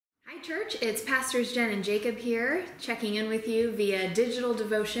Church, it's Pastors Jen and Jacob here, checking in with you via digital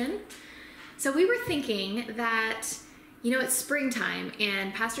devotion. So we were thinking that, it's springtime,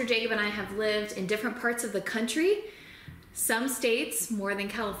 and Pastor Jacob and I have lived in different parts of the country. Some states, more than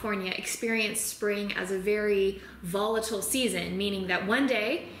California, experience spring as a very volatile season, meaning that one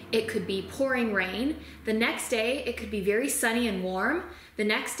day it could be pouring rain, the next day it could be very sunny and warm, the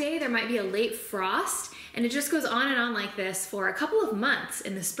next day there might be a late frost, and it just goes on and on like this for a couple of months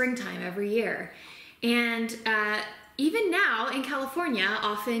in the springtime every year. And even now in California,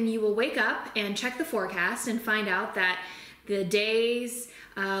 often you will wake up and check the forecast and find out that the day's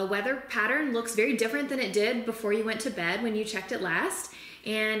weather pattern looks very different than it did before you went to bed when you checked it last.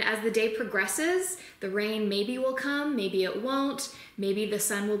 And as the day progresses, the rain maybe will come, maybe it won't, maybe the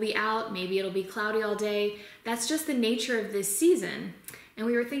sun will be out, maybe it'll be cloudy all day. That's just the nature of this season. And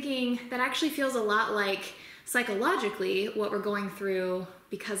we were thinking that actually feels a lot like psychologically what we're going through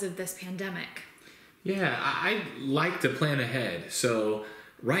because of this pandemic. Yeah, I like to plan ahead. So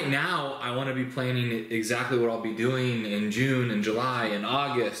right now, I want to be planning exactly what I'll be doing in June and July and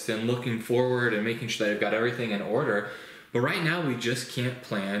August and looking forward and making sure that I've got everything in order. But right now, we just can't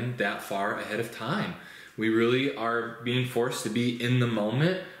plan that far ahead of time. We really are being forced to be in the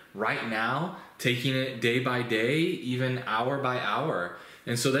moment right now, taking it day by day, even hour by hour.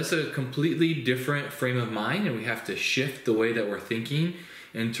 And so that's a completely different frame of mind, and we have to shift the way that we're thinking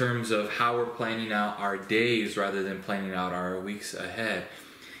in terms of how we're planning out our days rather than planning out our weeks ahead.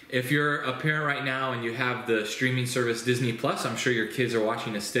 If you're a parent right now and you have the streaming service Disney Plus, I'm sure your kids are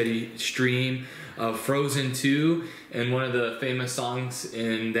watching a steady stream of Frozen 2, and one of the famous songs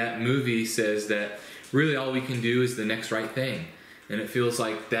in that movie says that really all we can do is the next right thing. And it feels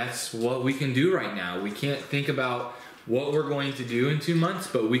like that's what we can do right now. We can't think about what we're going to do in 2 months,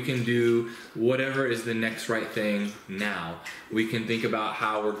 but we can do whatever is the next right thing now. We can think about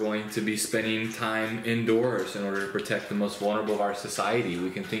how we're going to be spending time indoors in order to protect the most vulnerable of our society. We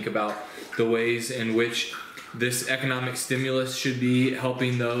can think about the ways in which this economic stimulus should be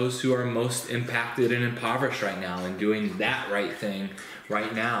helping those who are most impacted and impoverished right now, and doing that right thing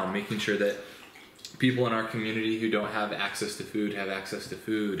right now, making sure that people in our community who don't have access to food have access to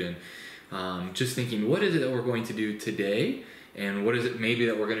food, and just thinking, what is it that we're going to do today, and what is it maybe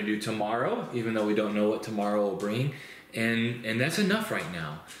that we're going to do tomorrow, even though we don't know what tomorrow will bring, and that's enough right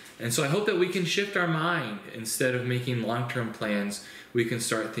now. And so I hope that we can shift our mind. Instead of making long-term plans, we can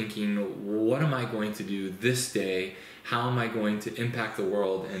start thinking, what am I going to do this day? How am I going to impact the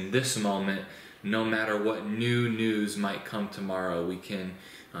world in this moment? No matter what new news might come tomorrow, we can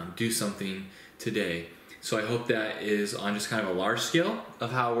do something today. So I hope that is on just kind of a large scale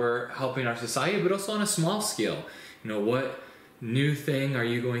of how we're helping our society, but also on a small scale. What new thing are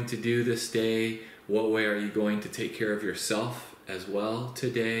you going to do this day? What way are you going to take care of yourself as well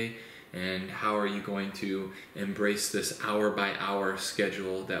today? And how are you going to embrace this hour by hour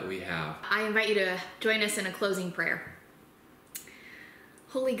schedule that we have? I invite you to join us in a closing prayer.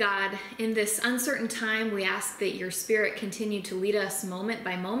 Holy God, in this uncertain time, we ask that your Spirit continue to lead us moment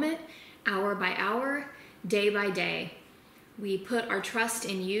by moment, hour by hour, day by day. We put our trust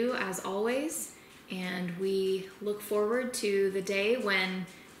in you as always, and we look forward to the day when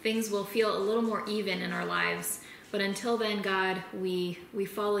things will feel a little more even in our lives. But until then, God, we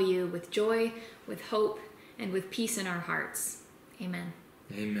follow you with joy, with hope, and with peace in our hearts. Amen.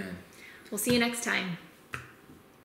 Amen. We'll see you next time.